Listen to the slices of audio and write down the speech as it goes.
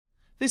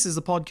This is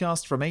a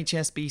podcast from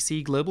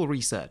HSBC Global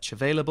Research,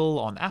 available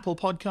on Apple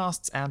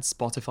Podcasts and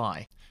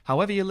Spotify.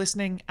 However you're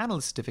listening,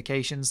 analyst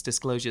certifications,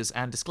 disclosures,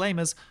 and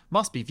disclaimers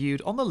must be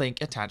viewed on the link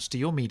attached to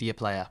your media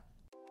player.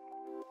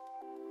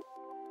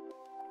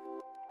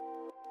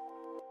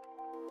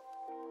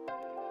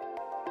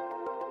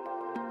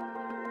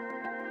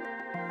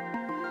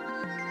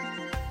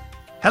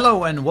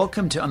 Hello and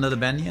welcome to Under the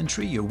Banyan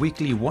Tree, your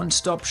weekly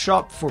one-stop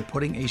shop for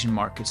putting Asian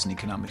markets and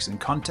economics in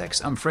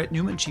context. I'm Fred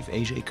Newman, Chief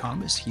Asia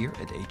Economist here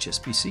at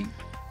HSBC.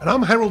 And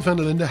I'm Harold van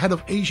der Linden, Head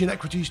of Asian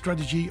Equity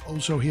Strategy,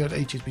 also here at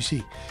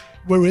HSBC.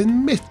 We're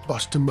in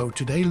Mythbuster mode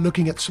today,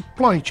 looking at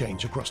supply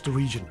chains across the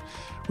region.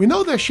 We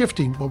know they're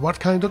shifting, but what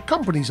kind of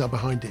companies are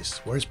behind this?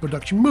 Where is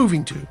production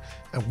moving to?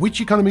 And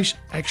which economies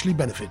actually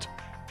benefit?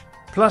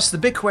 Plus, the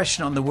big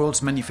question on the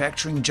world's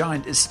manufacturing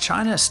giant, is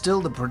China still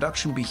the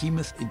production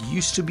behemoth it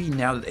used to be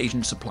now that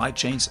Asian supply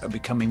chains are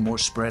becoming more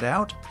spread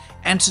out?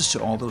 Answers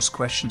to all those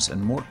questions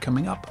and more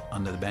coming up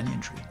under the Banyan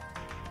Tree.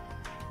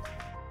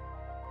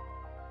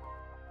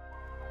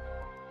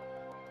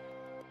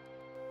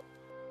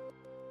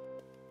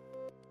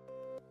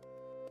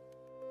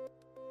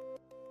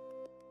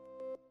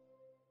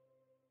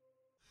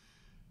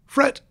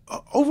 Fred,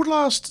 over the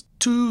last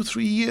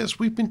 2-3 years,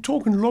 we've been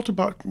talking a lot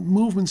about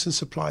movements in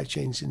supply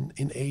chains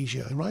in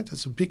Asia, right?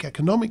 It's a big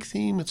economic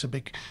theme. It's a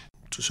big,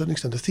 to a certain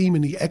extent, a theme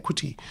in the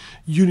equity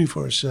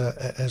universe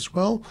as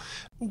well.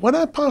 When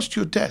I passed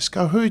your desk,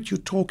 I heard you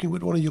talking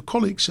with one of your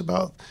colleagues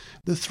about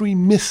the 3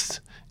 myths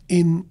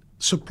in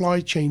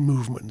supply chain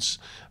movements.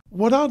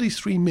 What are these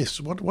 3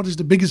 myths? What is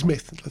the biggest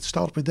myth? Let's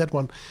start with that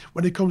one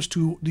when it comes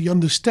to the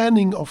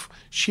understanding of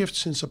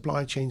shifts in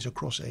supply chains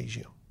across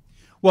Asia.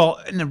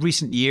 Well, in the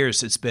recent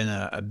years, it's been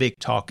a big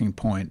talking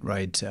point,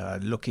 right?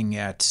 Looking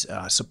at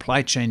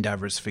supply chain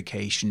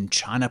diversification,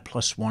 China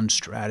plus one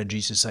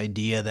strategies, this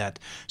idea that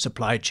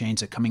supply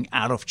chains are coming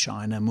out of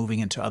China, moving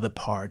into other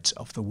parts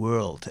of the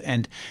world.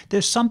 And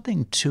there's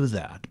something to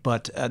that,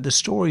 but the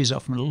story is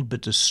often a little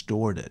bit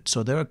distorted.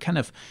 So there are kind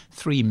of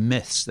 3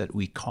 myths that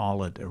we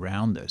call it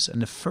around this. And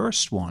the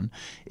first one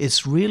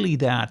is really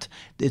that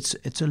it's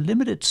a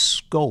limited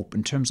scope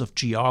in terms of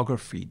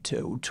geography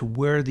to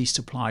where these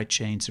supply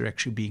chains are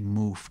actually being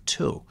moved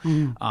to.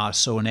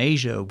 So in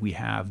Asia, we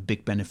have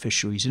big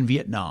beneficiaries in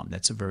Vietnam.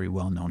 That's a very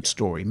well-known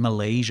story.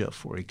 Malaysia,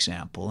 for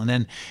example. And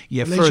then you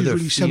have further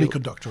really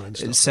semiconductor and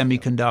stuff.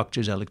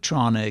 Semiconductors,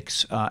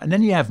 electronics. And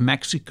then you have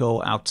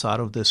Mexico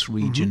outside of this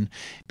region.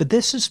 But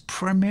this is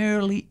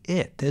primarily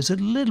it. There's a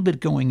little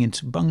bit going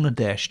into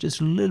Bangladesh. There's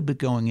a little bit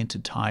going into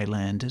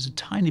Thailand. There's a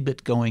tiny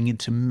bit going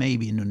into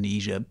maybe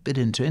Indonesia, a bit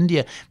into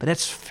India. But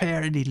that's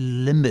fairly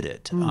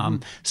limited.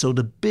 So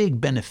the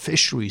big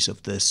beneficiaries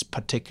of this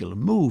particular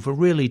move are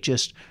really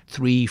just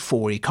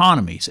 3-4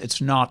 economies.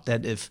 It's not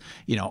that if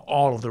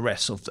all of the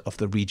rest of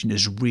the region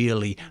is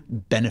really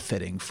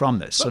benefiting from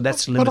this. So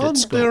that's limited but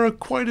scope. There are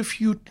quite a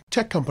few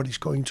tech companies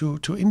going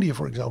to India,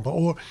 for example,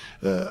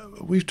 or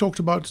we've talked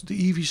about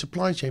the EV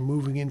supply chain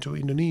moving into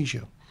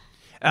Indonesia.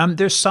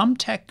 There's some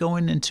tech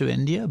going into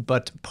India,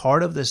 but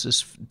part of this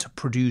is to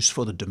produce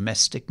for the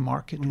domestic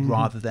market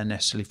rather than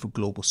necessarily for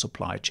global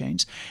supply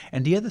chains.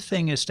 And the other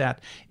thing is that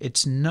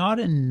it's not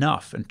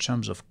enough in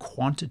terms of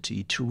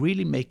quantity to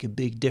really make a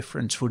big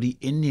difference for the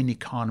Indian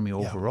economy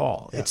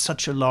overall. Yeah. It's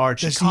such a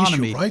large economy.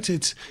 The issue, right?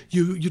 It's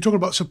you're talking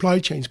about supply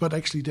chains, but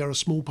actually they're a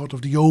small part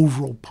of the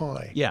overall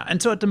pie. Yeah,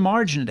 and so at the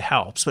margin it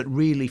helps, but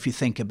really if you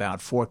think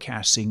about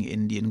forecasting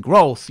Indian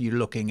growth, you're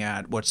looking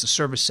at what's the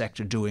service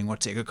sector doing,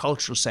 what's the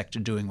agricultural sector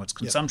doing, what's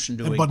consumption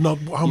doing, but not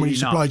how many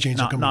supply chains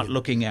are coming in. Not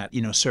looking at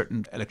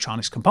certain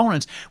electronics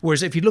components.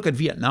 Whereas if you look at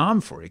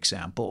Vietnam, for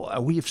example,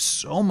 we have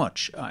so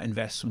much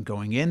investment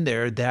going in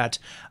there that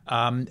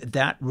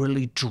that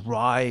really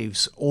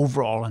drives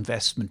overall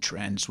investment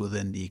trends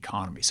within the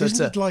economy. So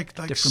Isn't it's it like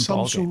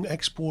Samsung ballgame.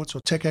 Exports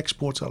or tech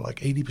exports are like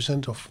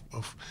 80%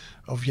 of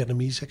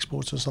Vietnamese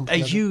exports or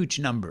something? A huge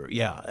number,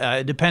 yeah.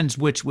 It depends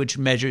which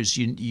measures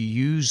you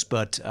use,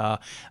 but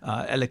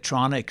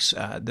electronics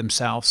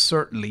themselves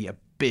certainly a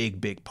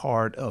big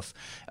part of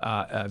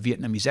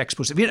Vietnamese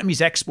exports.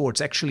 Vietnamese exports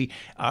actually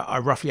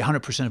are roughly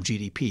 100% of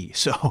GDP.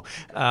 So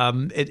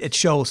it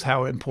shows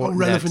how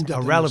important, how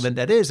relevant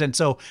that is. And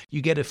so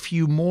you get a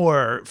few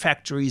more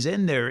factories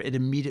in there, it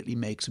immediately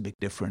makes a big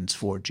difference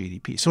for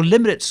GDP. So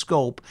limited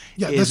scope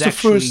is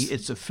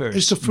it's the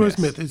first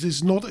myth. It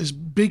is not as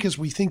big as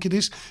we think it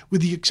is,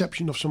 with the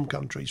exception of some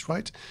countries,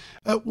 right?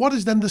 What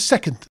is then the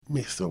second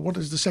myth, or what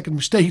is the second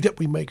mistake that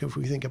we make if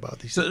we think about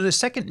these? So the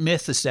second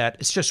myth is that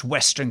it's just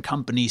Western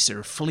companies that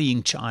are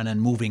fleeing China and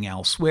moving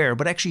elsewhere.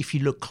 But actually, if you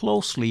look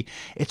closely,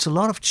 it's a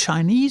lot of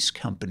Chinese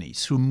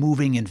companies who are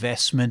moving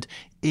investment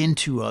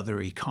into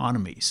other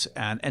economies.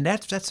 And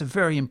that's a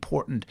very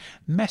important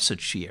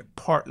message here,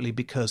 partly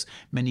because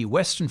many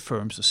Western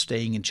firms are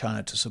staying in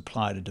China to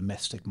supply the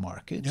domestic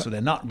market. So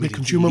they're not really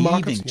consumer leaving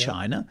markets,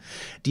 China.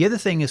 The other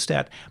thing is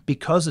that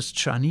because it's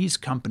Chinese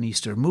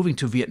companies that are moving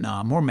to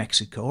Vietnam or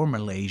Mexico or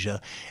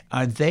Malaysia,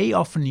 they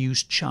often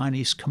use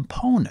Chinese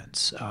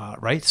components,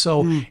 right?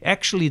 So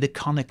actually the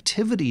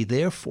connectivity,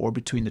 therefore,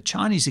 between the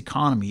Chinese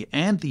economy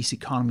and these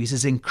economies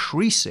is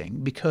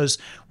increasing because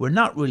we're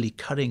not really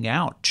cutting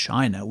out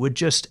China. We're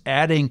just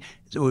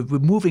we're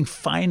moving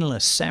final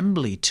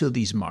assembly to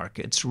these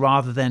markets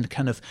rather than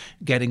kind of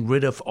getting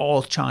rid of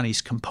all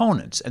Chinese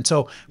components. And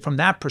so from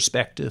that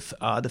perspective,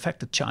 the fact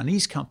that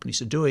Chinese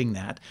companies are doing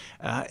that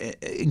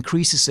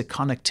increases the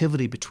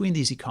connectivity between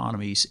these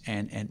economies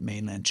and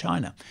mainland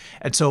China.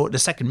 And so the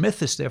second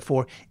myth is,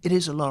 therefore, it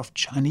is a lot of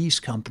Chinese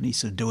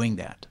companies that are doing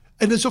that.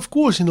 And there's, of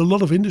course, in a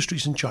lot of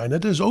industries in China,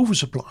 there's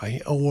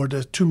oversupply or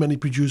there's too many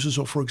producers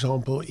of, for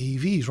example,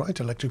 EVs, right,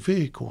 electric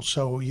vehicles.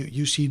 So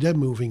you see them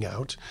moving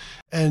out.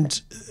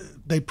 And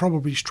they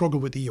probably struggle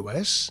with the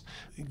US.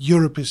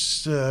 Europe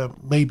is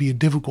maybe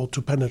difficult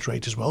to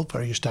penetrate as well,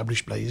 very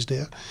established players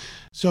there.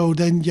 So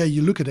then,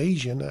 you look at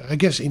Asia, and I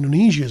guess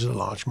Indonesia is a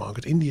large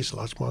market, India is a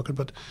large market,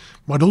 but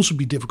might also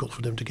be difficult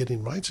for them to get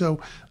in, right? So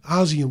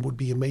ASEAN would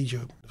be a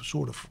major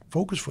sort of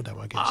focus for them,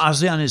 I guess.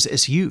 ASEAN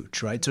is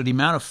huge, right? So the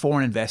amount of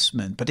foreign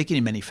investment,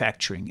 particularly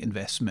manufacturing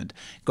investment,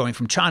 going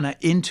from China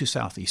into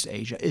Southeast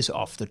Asia is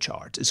off the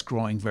charts. It's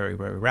growing very,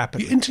 very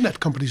rapidly. The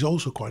internet companies are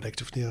also quite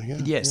active there,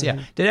 yeah. Yes, yeah.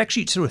 There are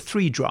actually sort of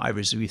three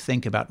drivers if you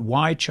think about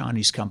why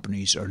Chinese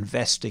companies are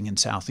investing in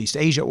Southeast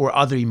Asia or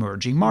other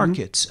emerging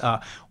markets.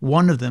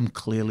 One of them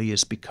clearly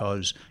is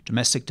because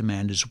domestic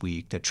demand is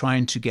weak. They're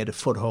trying to get a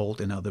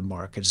foothold in other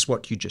markets. It's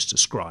what you just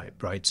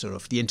described, right? Sort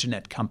of the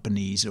internet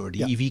companies or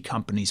the EV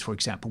companies, for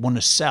example, want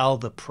to sell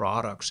the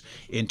products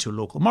into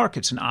local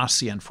markets. In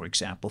ASEAN, for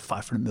example,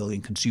 500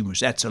 million consumers.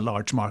 That's a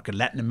large market.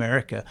 Latin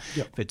America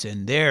fits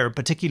in there,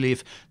 particularly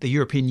if the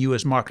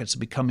European-US markets are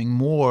becoming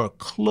more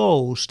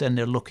closed and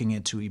they're looking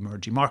into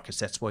emerging markets.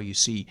 That's why you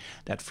see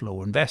that flow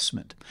of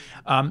investment.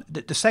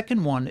 The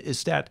second one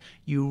is that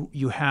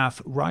you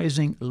have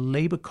rising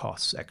labor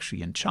costs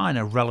actually in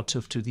China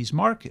relative to these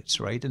markets,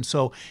 right? And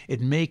so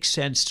it makes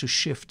sense to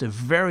shift a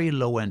very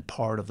low-end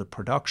part of the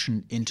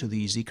production into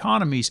these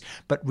economies,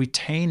 but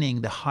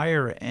retaining the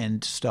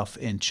higher-end stuff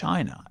in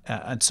China.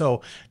 And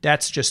so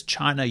that's just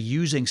China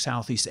using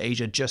Southeast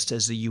Asia just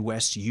as the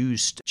U.S.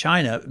 used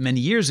China many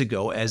years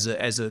ago as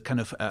a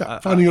kind of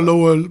finding a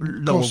lower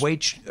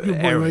wage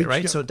area,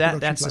 right? So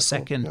that's a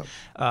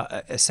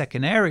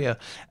second area.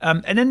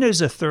 And then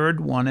there's a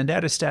third one, and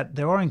that is that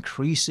there are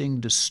increasing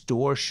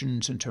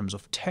distortions in terms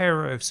of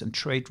tariffs and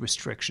trade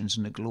restrictions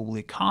in the global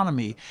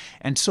economy.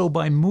 And so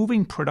by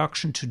moving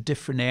production to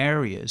different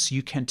areas,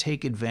 you can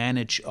take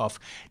advantage of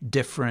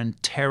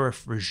different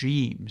tariff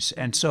regimes.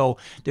 And so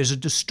there's a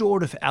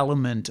distortive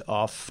element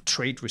of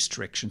trade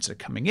restrictions that are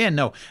coming in.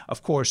 Now,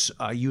 of course,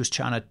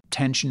 U.S.-China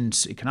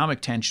tensions,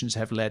 economic tensions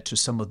have led to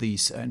some of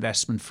these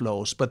investment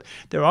flows, but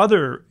there are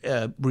other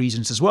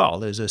reasons as well.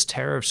 There's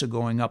tariffs are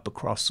going up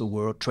across the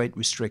world, trade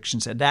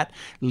restrictions, and that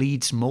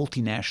leads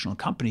multinational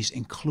companies,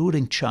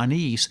 including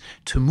Chinese,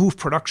 to move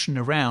production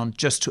around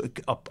just to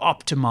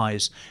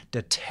optimize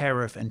the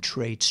tariff and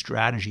trade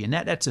strategy. And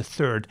that's a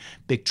third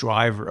big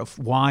driver of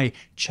why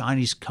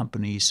Chinese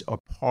companies are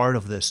part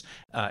of this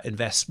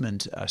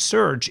investment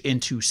surge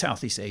into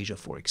Southeast Asia,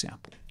 for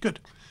example. Good.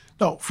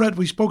 Now, Fred,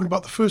 we've spoken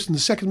about the first and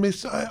the second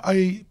myth.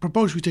 I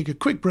propose we take a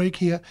quick break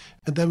here,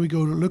 and then we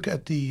go to look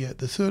at the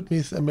third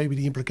myth and maybe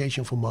the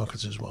implication for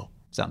markets as well.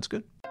 Sounds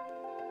good.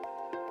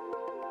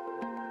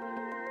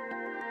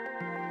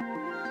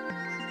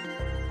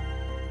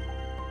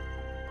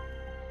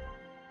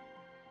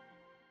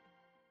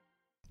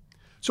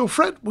 So,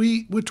 Fred,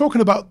 we're talking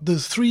about the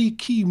three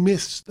key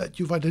myths that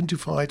you've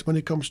identified when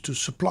it comes to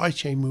supply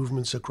chain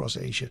movements across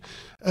Asia.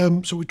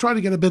 So we try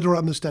to get a better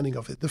understanding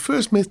of it. The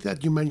first myth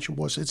that you mentioned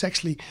was it's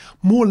actually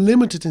more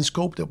limited in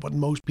scope than what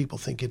most people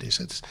think it is.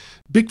 It's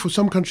big for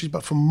some countries,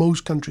 but for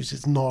most countries,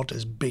 it's not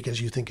as big as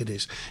you think it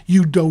is.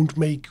 You don't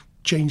make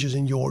changes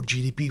in your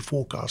GDP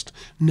forecast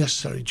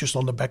necessarily just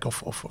on the back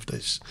of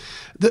this.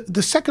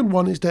 The second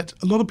one is that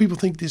a lot of people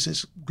think this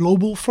is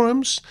global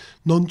firms,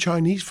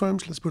 non-Chinese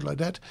firms, let's put it like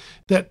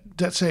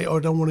that say, oh, I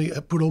don't want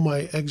to put all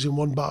my eggs in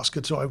one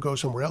basket, so I go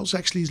somewhere else.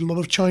 Actually, it's a lot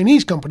of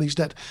Chinese companies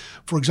that,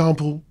 for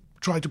example,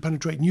 try to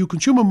penetrate new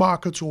consumer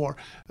markets or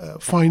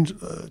find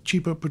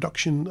cheaper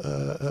production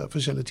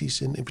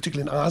facilities, in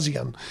particular in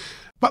ASEAN.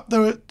 But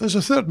there's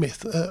a third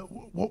myth.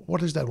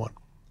 What is that one?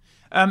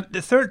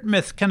 The third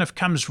myth kind of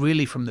comes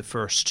really from the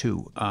first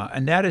two,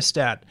 and that is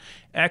that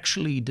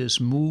actually this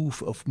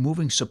move of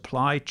moving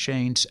supply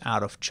chains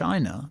out of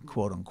China,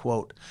 quote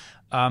unquote,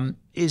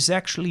 is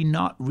actually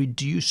not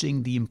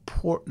reducing the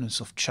importance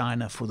of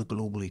China for the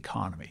global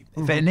economy.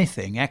 Mm-hmm. If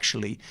anything,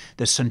 actually,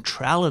 the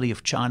centrality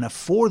of China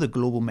for the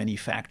global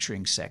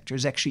manufacturing sector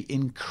is actually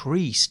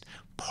increased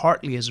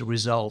partly as a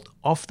result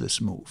of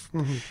this move.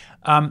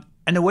 Mm-hmm.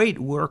 And the way it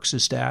works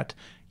is that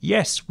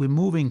yes, we're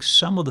moving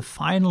some of the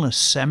final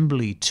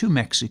assembly to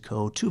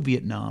Mexico, to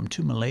Vietnam,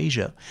 to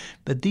Malaysia,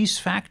 but these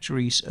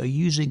factories are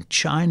using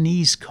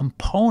Chinese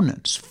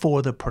components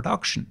for the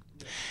production.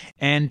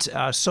 And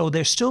so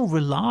they still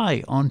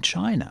rely on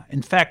China.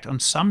 In fact,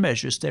 on some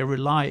measures, they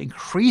rely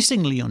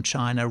increasingly on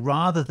China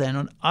rather than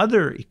on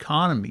other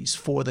economies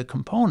for the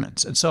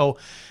components. And so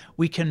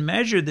we can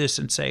measure this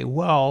and say,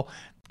 well,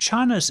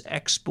 China's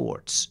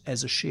exports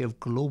as a share of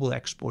global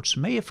exports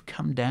may have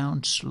come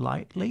down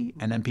slightly.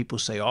 And then people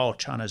say, oh,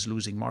 China's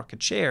losing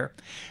market share.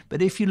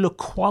 But if you look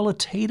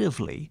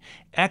qualitatively,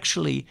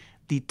 actually,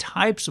 the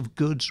types of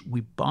goods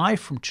we buy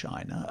from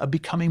China are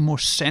becoming more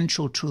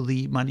central to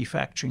the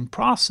manufacturing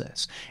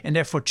process. And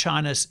therefore,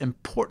 China's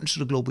importance to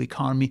the global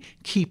economy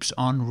keeps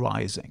on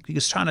rising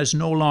because China is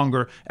no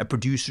longer a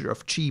producer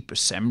of cheap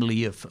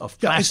assembly of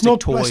plastic it's not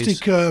toys.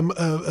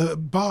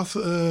 Plastic bath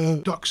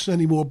ducts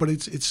anymore, but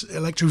it's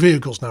electric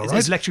vehicles now, right?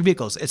 It's electric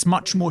vehicles. It's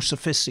much more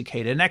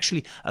sophisticated. And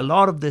actually, a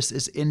lot of this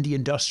is in the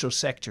industrial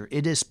sector.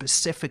 It is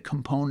specific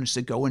components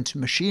that go into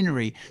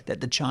machinery that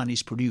the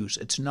Chinese produce.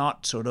 It's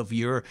not sort of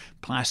your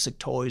plastic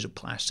toys or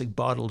plastic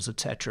bottles,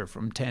 etc.,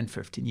 from 10,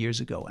 15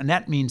 years ago. And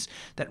that means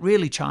that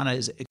really China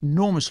is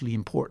enormously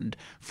important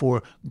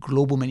for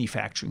global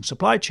manufacturing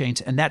supply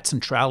chains, and that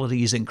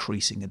centrality is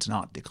increasing. It's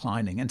not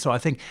declining. And so I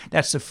think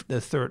that's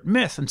the third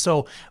myth. And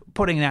so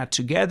putting that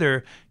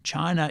together,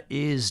 China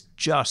is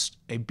just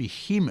a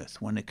behemoth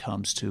when it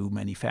comes to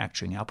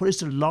manufacturing output. It's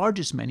the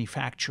largest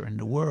manufacturer in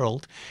the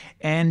world.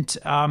 And,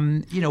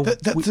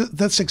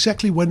 that's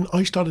exactly when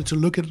I started to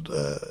look at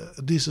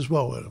this as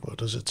well. What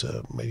was it,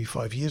 maybe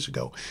 5 years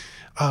ago?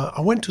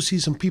 I went to see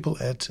some people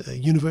at a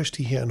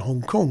university here in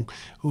Hong Kong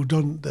who've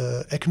done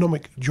the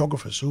economic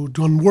geographers, who've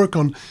done work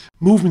on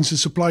movements in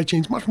supply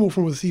chains, much more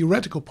from a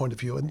theoretical point of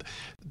view. And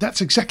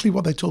that's exactly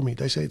what they told me.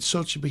 They say it's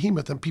such a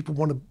behemoth and people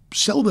want to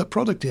sell their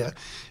product there.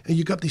 And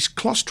you got these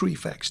cluster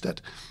effects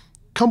that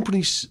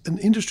companies and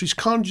industries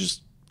can't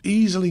just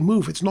easily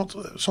move. It's not,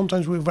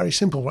 sometimes we're very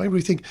simple, right?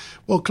 We think,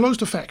 well, close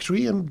the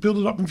factory and build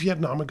it up in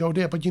Vietnam and go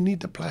there, but you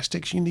need the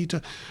plastics, you need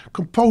the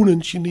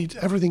components, you need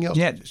everything else.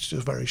 Yeah. It's a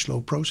very slow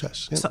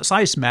process. Yeah.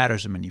 Size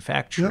matters in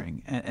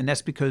manufacturing, and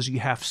that's because you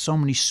have so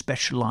many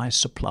specialized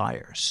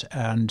suppliers.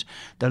 And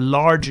the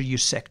larger your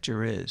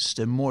sector is,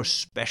 the more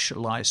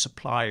specialized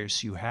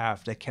suppliers you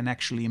have that can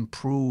actually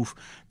improve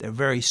their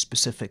very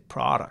specific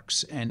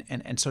products. And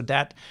so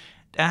that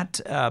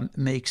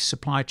makes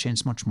supply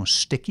chains much more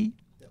sticky.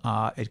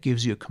 It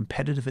gives you a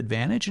competitive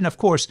advantage. And of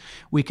course,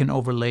 we can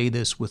overlay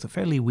this with a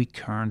fairly weak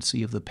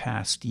currency of the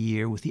past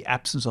year, with the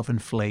absence of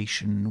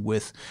inflation,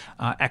 with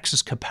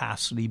excess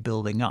capacity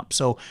building up.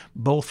 So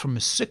both from a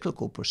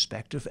cyclical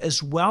perspective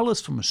as well as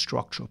from a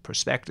structural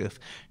perspective,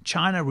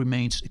 China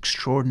remains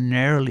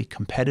extraordinarily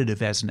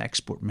competitive as an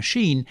export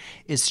machine.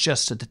 It's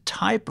just that the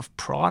type of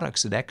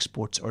products it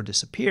exports are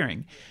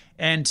disappearing.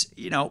 And,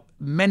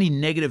 many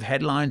negative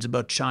headlines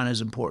about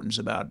China's importance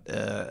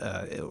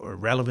or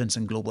relevance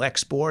in global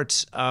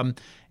exports. And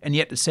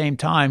yet at the same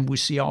time, we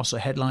see also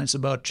headlines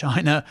about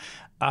China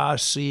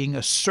seeing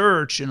a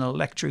surge in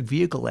electric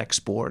vehicle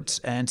exports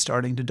and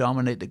starting to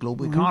dominate the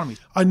global economy.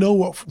 I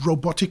know of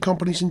robotic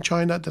companies in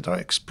China that are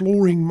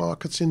exploring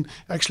markets in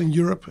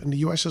Europe and the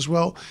US as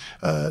well.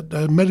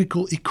 The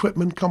medical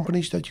equipment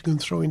companies that you can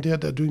throw in there,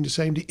 they're doing the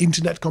same. The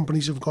internet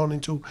companies have gone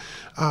into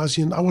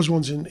ASEAN. I was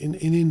once in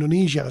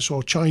Indonesia. I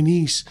saw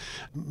Chinese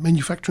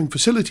manufacturing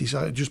facilities.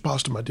 I just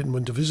passed them. I didn't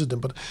went to visit them,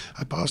 but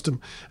I passed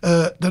them,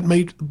 that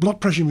made blood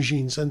pressure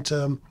machines and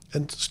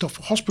stuff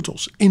for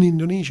hospitals in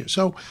Indonesia.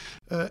 So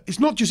it's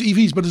not just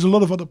EVs, but there's a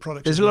lot of other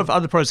products. There's a lot of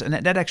other products, and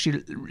that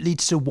actually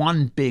leads to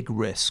one big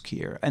risk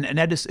here. And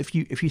that is, if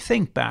you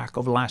think back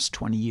over the last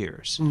 20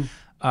 years,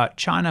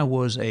 China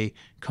was a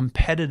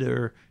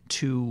competitor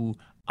to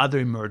other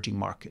emerging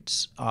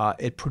markets.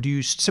 It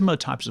produced similar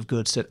types of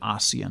goods that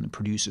ASEAN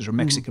producers or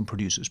Mexican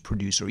producers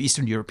produce or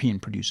Eastern European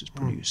producers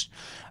produce.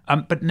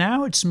 But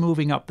now it's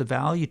moving up the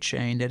value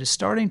chain that is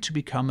starting to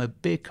become a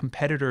big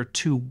competitor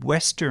to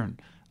Western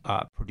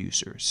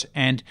producers.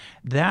 And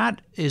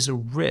that is a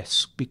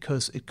risk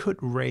because it could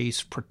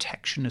raise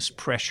protectionist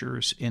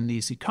pressures in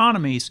these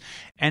economies.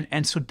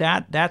 And so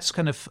that's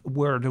kind of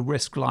where the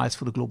risk lies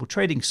for the global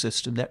trading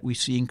system, that we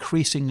see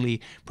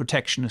increasingly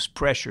protectionist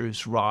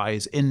pressures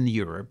rise in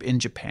Europe, in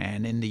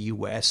Japan, in the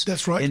US.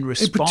 That's right. In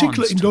response, in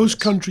particular in those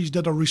this. countries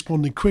that are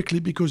responding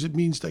quickly, because it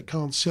means they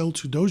can't sell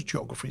to those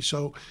geographies.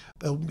 So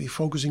they'll be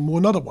focusing more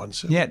on other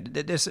ones. Yeah,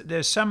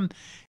 there's some...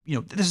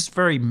 this is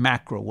very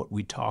macro, what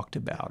we talked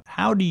about.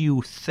 How do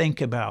you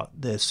think about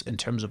this in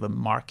terms of a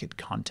market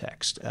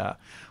context?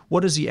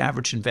 What does the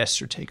average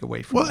investor take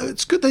away from it? Well,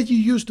 it's good that you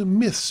use the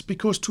myths,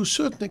 because to a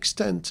certain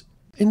extent,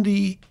 in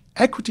the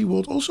equity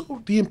world,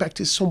 also the impact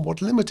is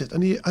somewhat limited.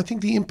 And I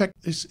think the impact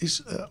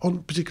is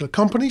on particular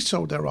companies.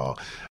 So there are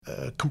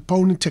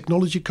component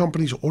technology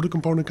companies or auto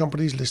component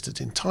companies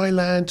listed in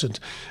Thailand, and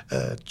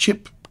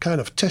chip kind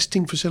of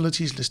testing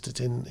facilities listed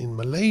in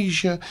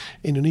Malaysia.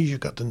 Indonesia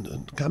got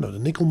the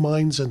nickel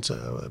mines and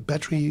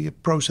battery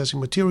processing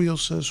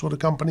materials sort of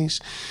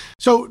companies.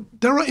 So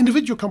there are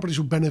individual companies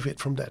who benefit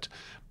from that.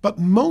 But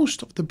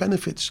most of the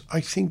benefits, I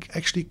think,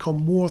 actually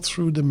come more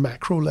through the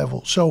macro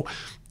level. So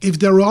if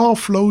there are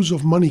flows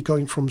of money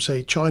going from,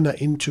 say, China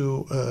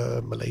into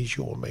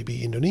Malaysia or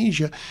maybe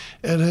Indonesia,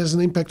 it has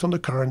an impact on the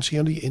currency,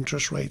 on the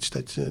interest rates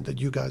that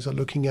you guys are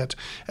looking at,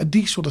 and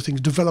these sort of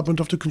things, development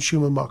of the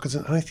consumer markets.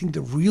 And I think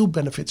the real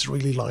benefits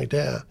really lie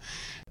there.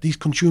 These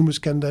consumers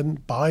can then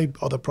buy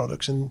other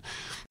products, and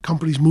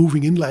companies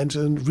moving inland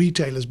and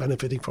retailers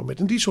benefiting from it,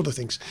 and these sort of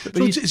things.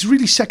 So it's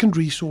really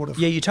secondary sort of.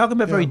 Yeah, you're talking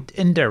about very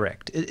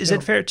indirect. Is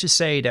it fair to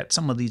say that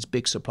some of these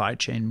big supply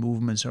chain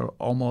movements are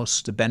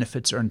almost, the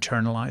benefits are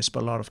internalized by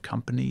a lot of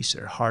companies?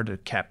 They're hard to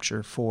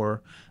capture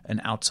for an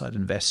outside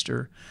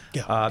investor.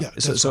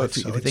 So if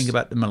you think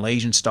about the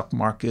Malaysian stock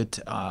market,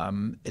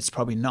 it's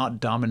probably not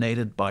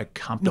dominated by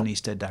companies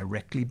that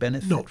directly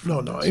benefit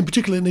from this. In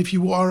particular, and if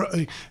you are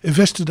an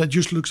investor that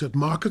just looks at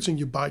markets and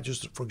you buy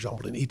just, for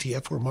example, an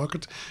ETF for a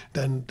market,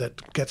 then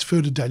that gets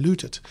further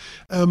diluted.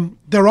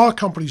 There are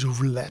companies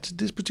who've led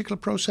this particular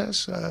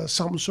process.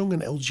 Samsung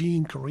and LG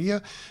in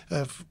Korea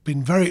have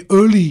been very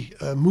early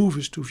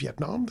movers to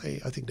Vietnam.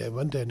 I think they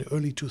went there in the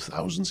early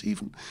 2000s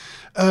even.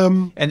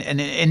 And in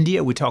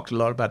India, we talked a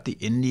lot about the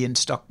Indian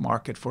stock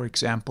market, for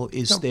example.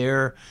 Is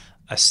there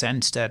a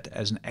sense that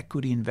as an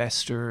equity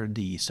investor,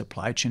 the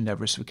supply chain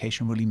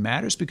diversification really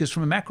matters? Because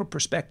from a macro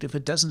perspective,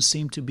 it doesn't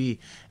seem to be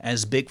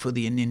as big for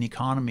the Indian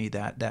economy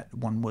that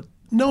one would.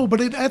 No,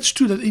 but it adds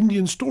to that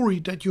Indian story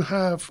that you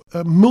have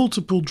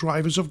multiple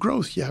drivers of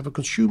growth. You have a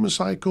consumer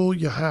cycle,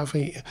 you have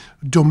a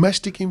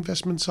domestic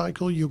investment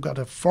cycle, you've got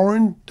a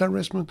foreign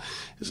investment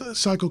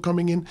cycle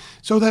coming in.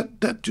 So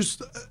that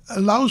just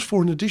allows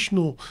for an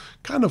additional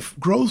kind of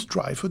growth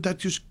driver that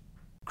just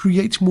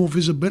creates more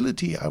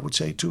visibility, I would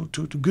say, to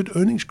good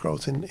earnings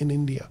growth in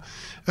India.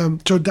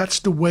 So that's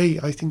the way,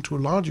 I think, to a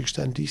large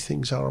extent, these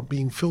things are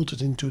being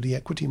filtered into the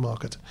equity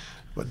market.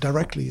 But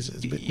directly is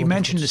a bit. You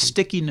mentioned the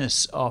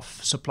stickiness of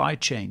supply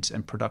chains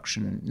and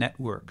production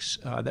networks.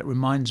 That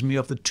reminds me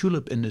of the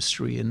tulip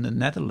industry in the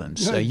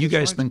Netherlands. You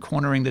guys have been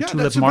cornering the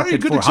tulip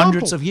market for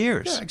hundreds of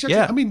years. Yeah, exactly.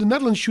 I mean, the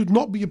Netherlands should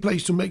not be a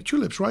place to make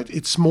tulips, right?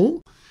 It's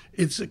small.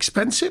 It's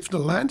expensive. The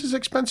land is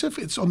expensive.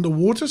 It's on the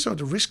water, so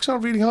the risks are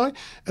really high.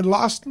 And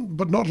last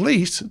but not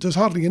least, there's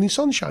hardly any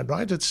sunshine,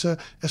 right? It's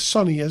as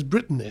sunny as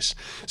Britain is.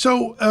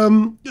 So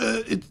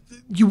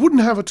you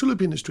wouldn't have a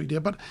tulip industry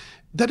there, but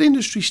that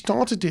industry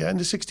started there in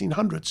the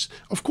 1600s.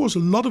 Of course, a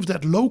lot of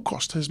that low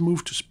cost has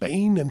moved to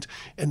Spain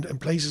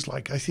and places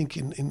like, I think,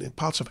 in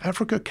parts of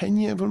Africa,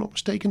 Kenya, if I'm not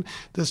mistaken.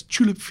 There's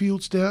tulip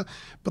fields there.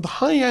 But the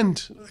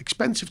high-end,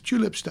 expensive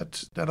tulips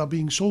that are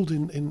being sold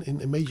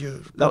in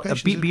major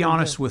locations. Be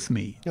honest with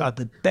me. Yeah. Are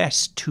the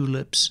best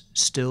tulips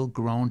still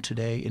grown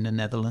today in the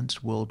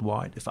Netherlands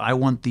worldwide? If I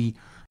want the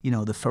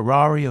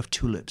Ferrari of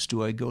tulips,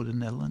 do I go to the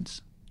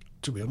Netherlands?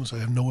 To be honest, I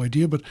have no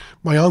idea, but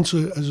my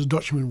answer as a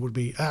Dutchman would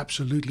be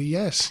absolutely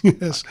yes.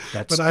 Yes,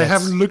 but I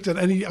haven't looked at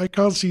any. I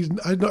can't see.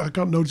 I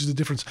can't notice the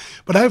difference.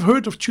 But I've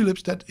heard of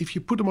tulips that if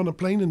you put them on a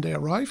plane and they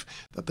arrive,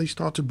 that they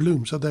start to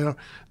bloom. So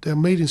they're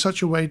made in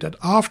such a way that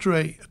after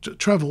a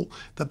travel,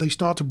 that they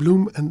start to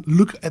bloom and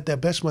look at their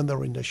best when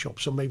they're in their shop.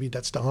 So maybe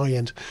that's the high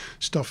end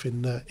stuff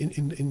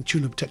in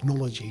tulip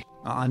technology.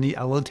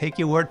 I will take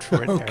your word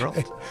for it, Okay.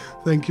 Harold.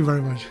 Thank you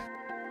very much.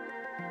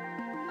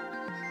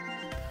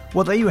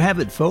 Well, there you have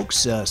it,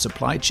 folks.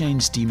 Supply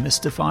chains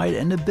demystified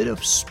and a bit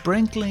of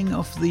sprinkling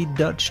of the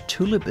Dutch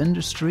tulip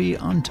industry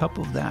on top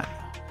of that.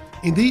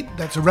 Indeed,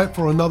 that's a wrap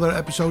for another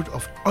episode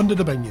of Under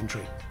the Banyan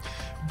Tree.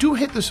 Do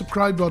hit the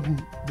subscribe button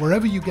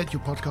wherever you get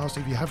your podcast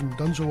if you haven't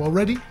done so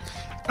already.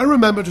 And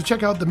remember to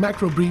check out the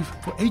macro brief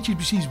for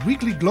HSBC's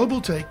weekly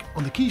global take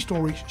on the key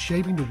stories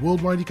shaping the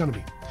worldwide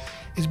economy.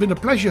 It's been a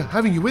pleasure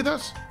having you with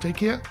us. Take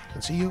care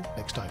and see you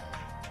next time.